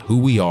deal about who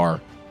we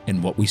are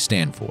and what we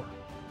stand for.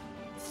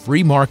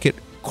 Free market,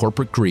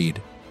 corporate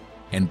greed,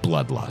 and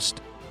bloodlust.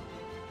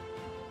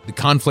 The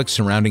conflict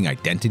surrounding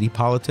identity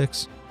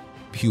politics,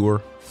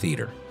 pure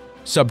theater,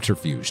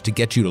 subterfuge to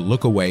get you to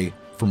look away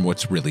from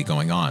what's really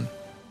going on.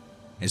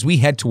 As we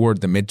head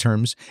toward the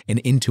midterms and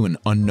into an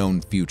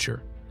unknown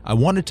future, I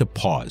wanted to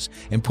pause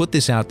and put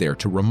this out there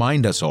to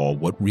remind us all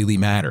what really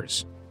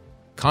matters.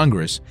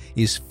 Congress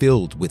is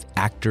filled with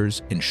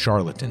actors and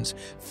charlatans,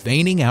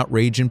 feigning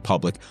outrage in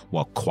public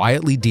while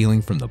quietly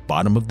dealing from the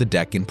bottom of the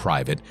deck in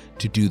private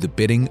to do the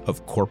bidding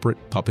of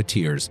corporate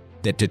puppeteers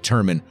that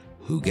determine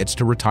who gets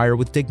to retire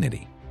with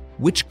dignity,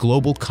 which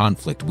global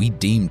conflict we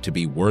deem to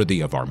be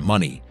worthy of our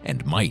money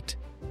and might,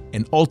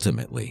 and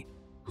ultimately,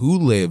 who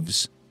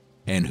lives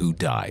and who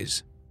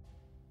dies.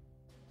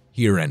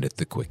 Here endeth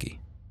the Quickie.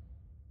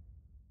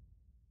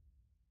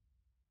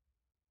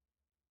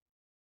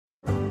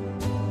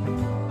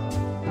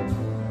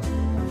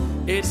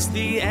 It's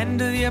the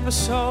end of the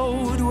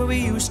episode where we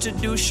used to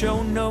do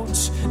show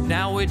notes.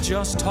 Now we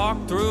just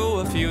talk through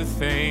a few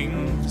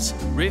things.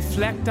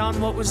 Reflect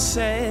on what was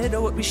said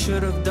or what we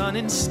should have done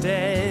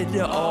instead.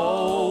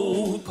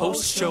 Oh,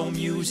 post-show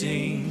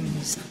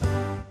musings.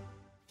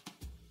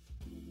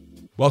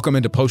 Welcome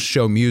into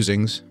Post-Show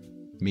Musings.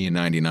 Me and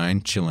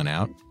 99 chilling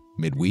out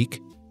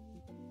midweek.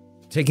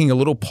 Taking a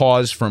little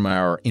pause from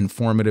our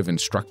informative,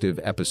 instructive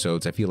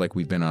episodes. I feel like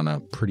we've been on a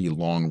pretty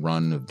long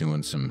run of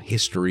doing some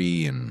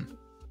history and,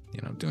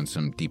 doing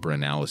some deeper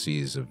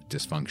analyses of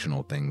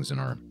dysfunctional things in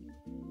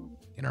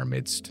our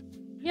midst.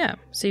 Yeah,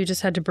 so you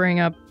just had to bring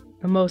up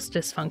the most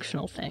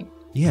dysfunctional thing.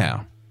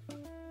 Yeah.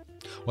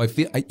 Well, I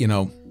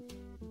feel,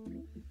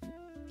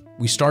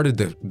 we started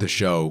the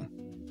show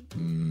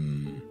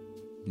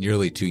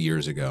nearly 2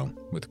 years ago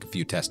with a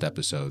few test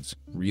episodes.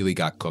 Really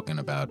got cooking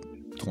about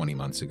 20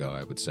 months ago,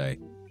 I would say.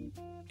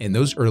 And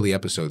those early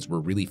episodes were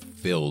really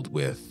filled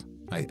with,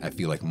 I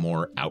feel like,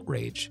 more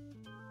outrage.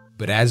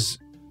 But as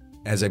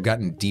I've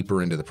gotten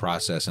deeper into the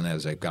process and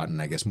as I've gotten,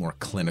 I guess, more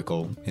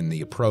clinical in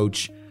the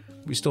approach,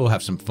 we still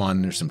have some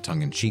fun. There's some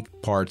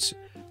tongue-in-cheek parts.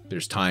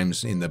 There's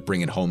times in the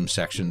bring it home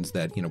sections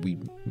that,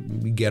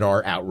 we get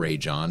our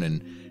outrage on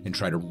and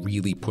try to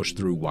really push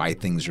through why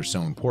things are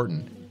so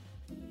important.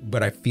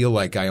 But I feel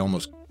like I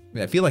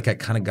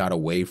kind of got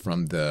away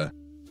from the,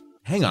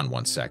 hang on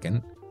one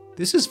second,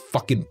 this is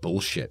fucking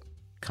bullshit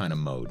kind of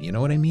mode. You know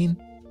what I mean?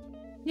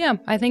 Yeah,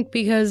 I think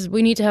because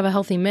we need to have a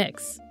healthy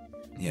mix.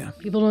 Yeah.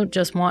 People don't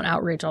just want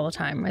outrage all the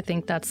time. I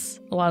think that's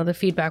a lot of the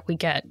feedback we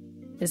get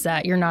is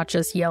that you're not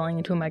just yelling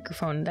into a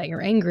microphone that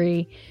you're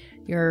angry.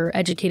 You're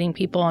educating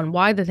people on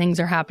why the things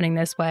are happening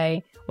this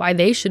way, why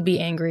they should be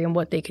angry, and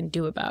what they can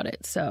do about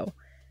it. So,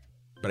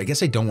 but I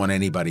guess I don't want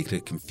anybody to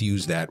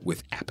confuse that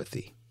with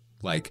apathy.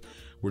 Like,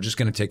 we're just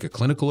going to take a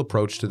clinical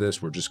approach to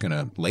this. We're just going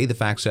to lay the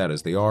facts out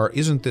as they are.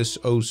 Isn't this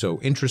so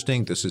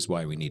interesting? This is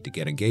why we need to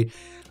get engaged.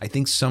 I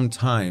think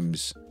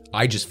sometimes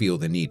I just feel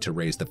the need to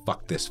raise the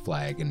fuck this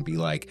flag and be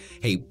like,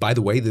 hey, by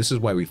the way, this is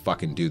why we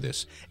fucking do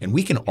this. And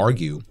we can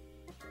argue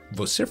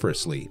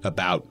vociferously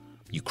about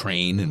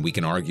Ukraine, and we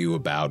can argue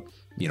about,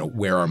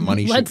 where our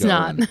money should go. Let's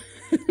not.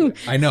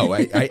 I know,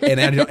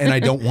 I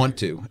don't want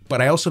to,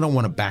 but I also don't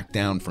want to back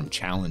down from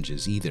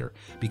challenges either,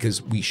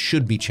 because we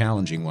should be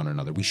challenging one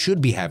another. We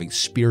should be having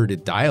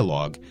spirited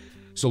dialogue,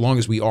 so long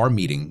as we are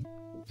meeting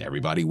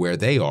everybody where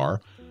they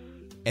are,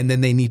 and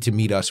then they need to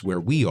meet us where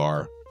we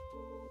are,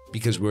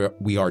 because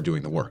we are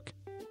doing the work.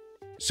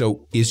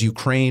 So, is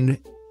Ukraine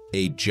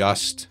a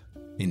just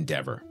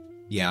endeavor?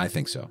 Yeah, I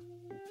think so.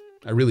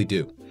 I really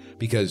do,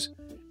 because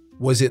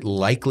was it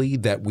likely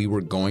that we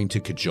were going to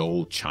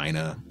cajole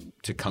China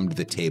to come to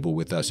the table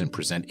with us and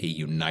present a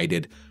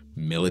united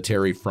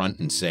military front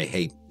and say,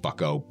 hey,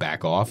 bucko,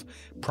 back off?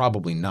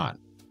 Probably not.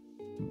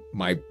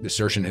 My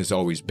assertion has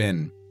always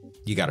been,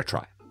 you got to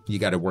try. You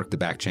got to work the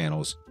back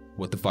channels.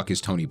 what the fuck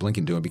is Tony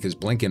Blinken doing? Because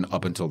Blinken,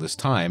 up until this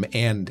time,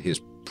 and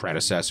his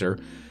predecessor,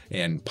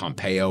 and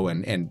Pompeo,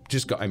 and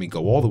just go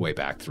all the way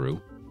back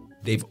through,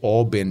 they've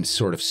all been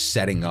sort of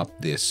setting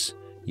up this,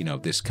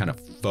 this kind of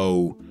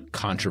faux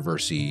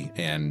controversy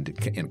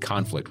and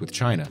conflict with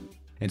China.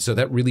 And so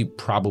that really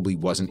probably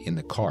wasn't in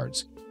the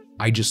cards.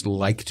 I just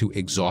like to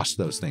exhaust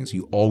those things.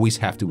 You always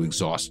have to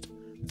exhaust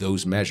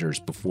those measures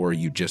before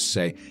you just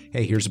say,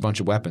 hey, here's a bunch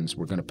of weapons.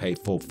 We're going to pay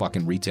full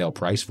fucking retail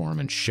price for them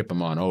and ship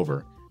them on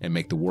over and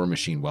make the war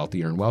machine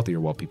wealthier and wealthier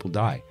while people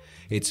die.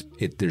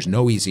 There's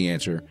no easy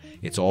answer.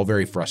 It's all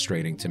very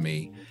frustrating to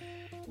me.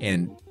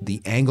 And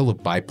the angle of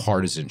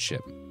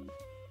bipartisanship,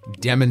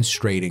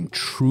 demonstrating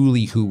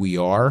truly who we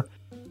are,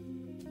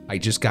 I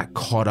just got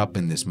caught up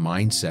in this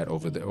mindset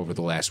over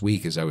the last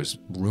week as I was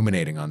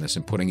ruminating on this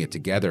and putting it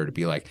together to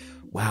be like,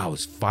 wow,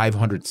 it's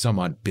 500 some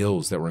odd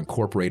bills that were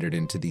incorporated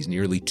into these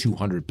nearly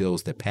 200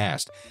 bills that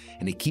passed.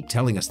 And they keep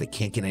telling us they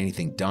can't get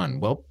anything done.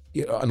 Well,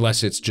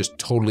 unless it's just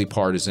totally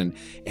partisan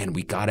and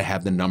we got to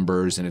have the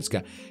numbers and it's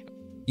got,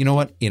 you know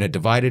what? In a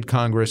divided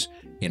Congress,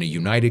 in a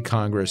united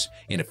Congress,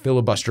 in a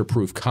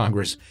filibuster-proof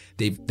Congress,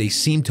 they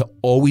seem to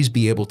always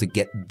be able to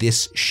get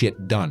this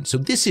shit done. So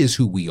this is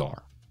who we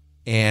are.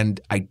 And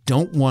I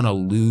don't want to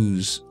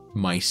lose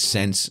my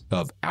sense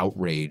of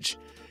outrage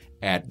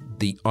at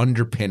the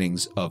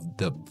underpinnings of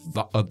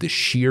the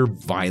sheer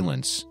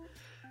violence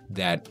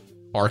that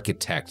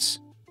architects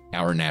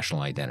our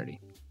national identity.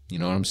 You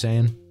know what I'm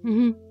saying?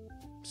 Mm-hmm.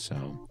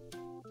 So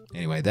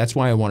anyway, that's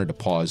why I wanted to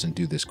pause and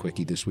do this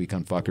quickie this week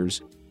on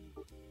Fuckers.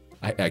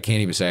 I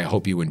can't even say I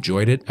hope you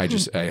enjoyed it.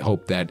 I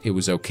hope that it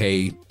was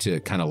okay to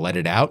kind of let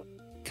it out,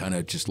 kind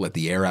of just let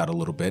the air out a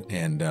little bit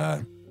and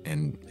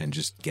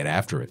just get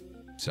after it.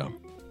 So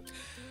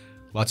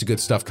lots of good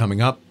stuff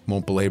coming up.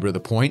 Won't belabor the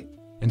point.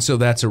 And so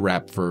that's a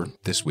wrap for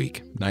this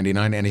week.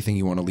 99, anything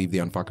you want to leave the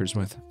Unfuckers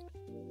with?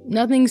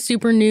 Nothing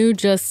super new,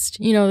 just,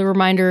 the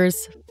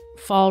reminders,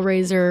 fall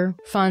raiser,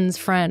 funds,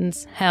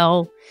 friends,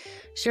 hell.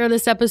 Share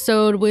this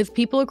episode with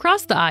people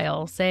across the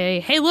aisle. Say,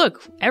 hey,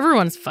 look,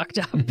 everyone's fucked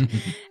up.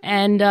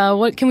 And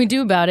what can we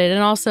do about it?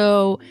 And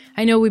also,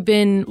 I know we've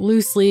been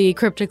loosely,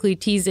 cryptically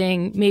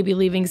teasing maybe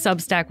leaving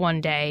Substack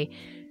one day.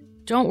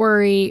 Don't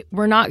worry,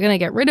 we're not going to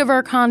get rid of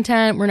our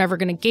content. We're never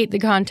going to gate the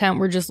content.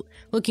 We're just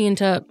looking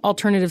into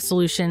alternative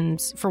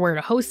solutions for where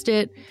to host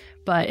it.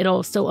 But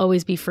it'll still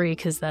always be free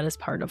because that is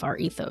part of our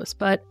ethos.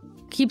 But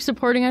keep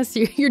supporting us.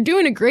 You're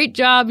doing a great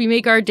job. You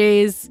make our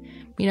days.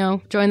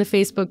 Join the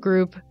Facebook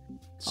group.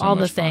 So all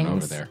much the things fun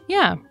over there.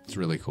 Yeah. It's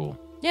really cool.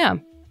 Yeah.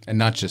 And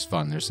not just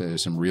fun. There's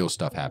some real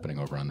stuff happening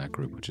over on that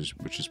group, which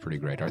is pretty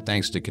great. Our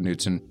thanks to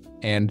Knutson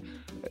and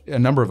a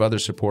number of other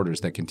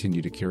supporters that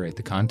continue to curate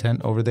the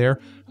content over there.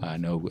 I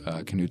know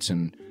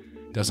Knutson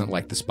doesn't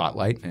like the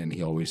spotlight, and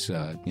he always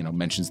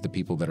mentions the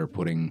people that are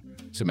putting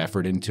some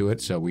effort into it.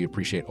 So we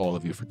appreciate all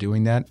of you for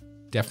doing that.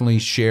 Definitely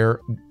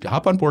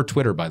hop on board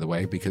Twitter, by the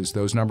way, because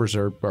those numbers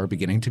are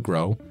beginning to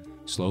grow.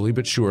 Slowly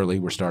but surely,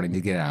 we're starting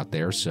to get out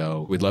there.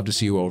 So we'd love to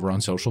see you over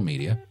on social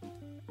media.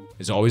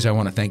 As always, I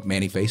want to thank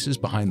Manny Faces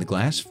behind the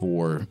glass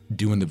for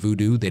doing the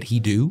voodoo that he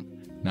do.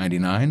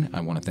 99,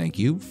 I want to thank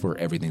you for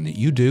everything that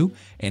you do.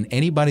 And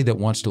anybody that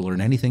wants to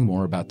learn anything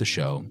more about the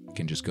show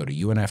can just go to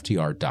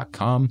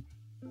unftr.com.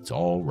 It's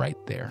all right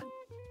there.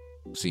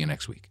 See you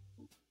next week.